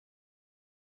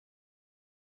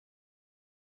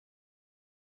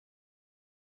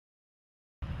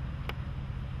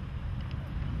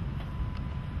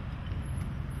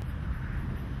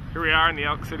Here we are in the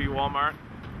Elk City Walmart,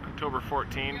 October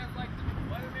 14.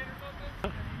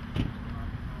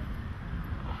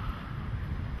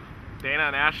 Dana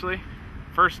and Ashley,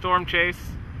 first storm chase.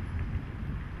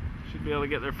 Should be able to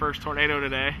get their first tornado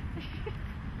today.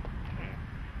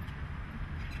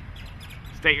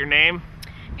 State your name.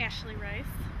 Ashley Rice.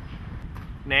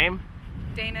 Name?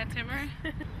 Dana Timmer.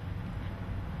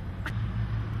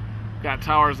 Got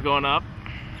towers going up.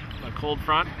 A cold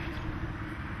front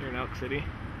here in Elk City.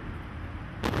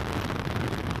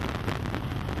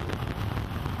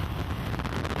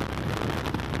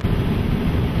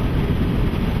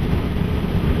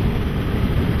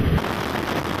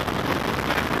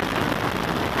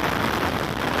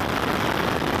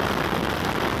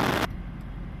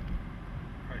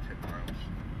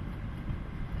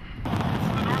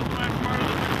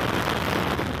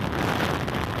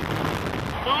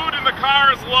 The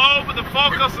car is low, but the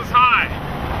focus is high.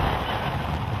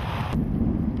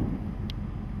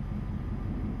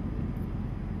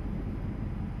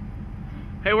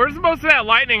 Hey, where's most of that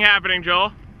lightning happening,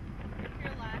 Joel?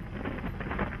 Your left.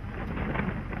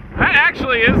 That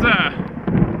actually is a...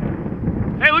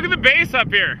 Hey, look at the base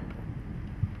up here.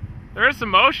 There is some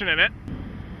motion in it.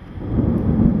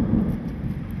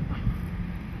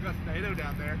 Gustnadoes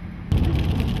down there.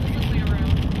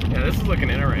 Yeah, this is looking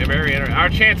very interesting. Our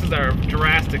chances are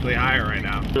drastically higher right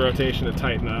now. The rotation to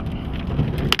tighten up.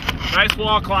 Nice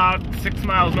wall cloud, 6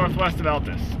 miles northwest of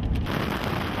Eltis.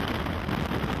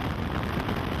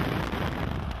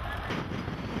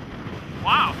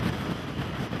 Wow.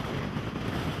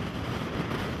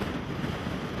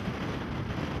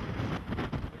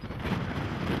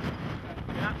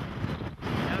 Yeah.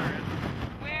 Yeah, there is.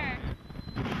 Where?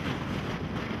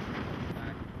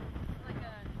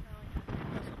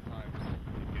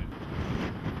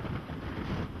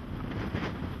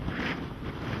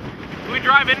 Can we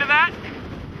drive into that?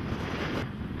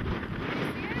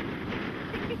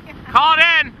 Call it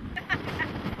in!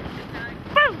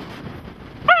 Woo!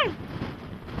 Woo!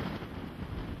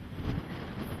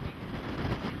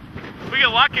 If we get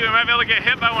lucky, we might be able to get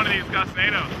hit by one of these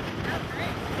Gustnadoes.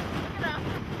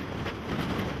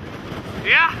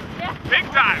 Yeah, big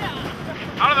time.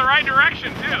 Out of the right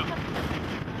direction, too.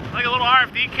 Like a little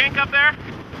RFD kink up there.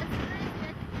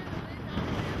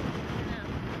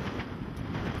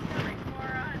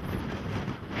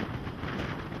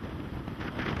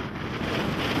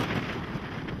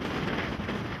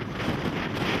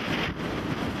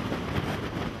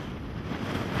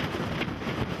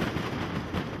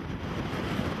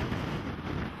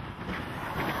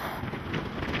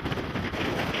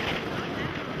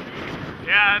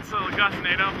 Yeah, that's a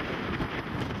Gustnado.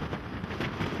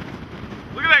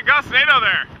 Look at that Gustnado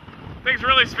there. Thing's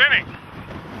really spinning.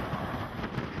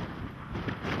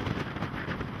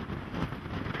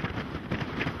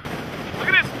 Look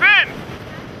at it spin.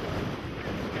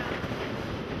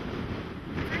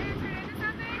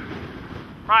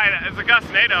 Right, it's a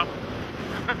Gustnado.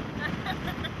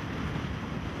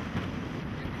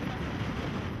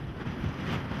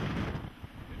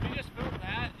 If you just filmed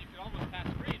that, you could almost pass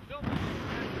screen. Film it.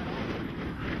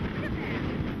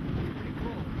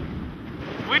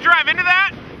 Can we drive into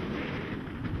that?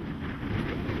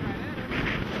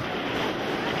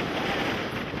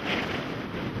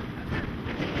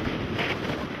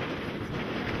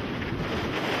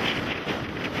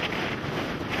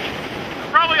 There's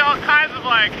probably all kinds of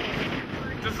like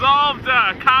dissolved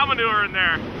cow manure in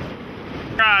there.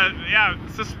 Yeah,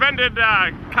 suspended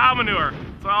cow manure.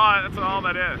 That's all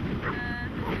that is.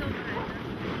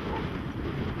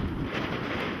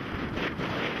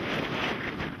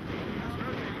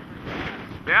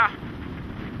 Yeah.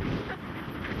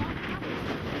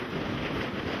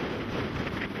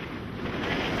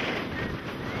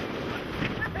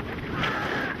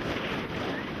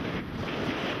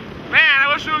 Man,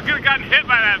 I wish we could have gotten hit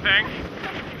by that thing.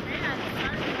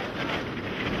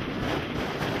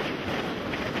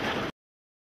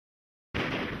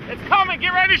 It's coming,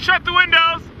 get ready to shut the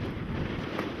windows.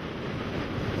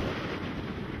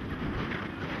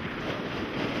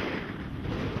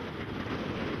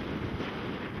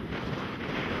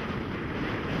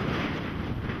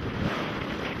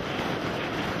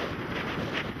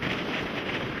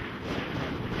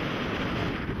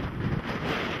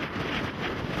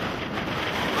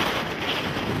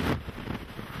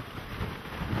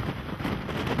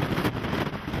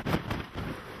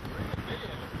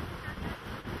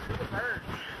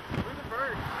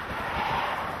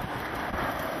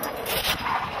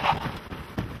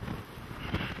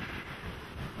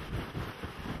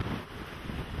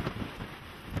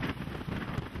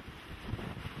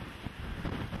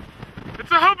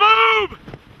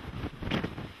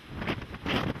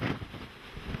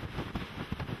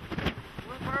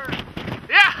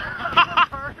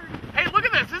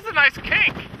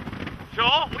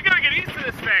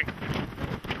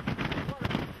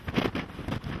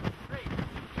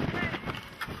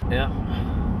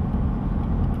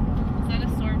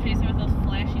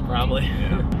 Probably.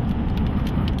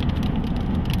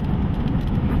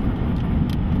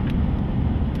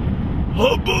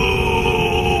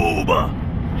 Haboob!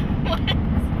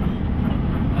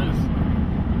 That is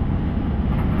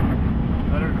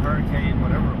better than hurricane,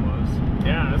 whatever it was.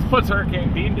 Yeah, this puts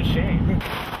Hurricane Bean to shame.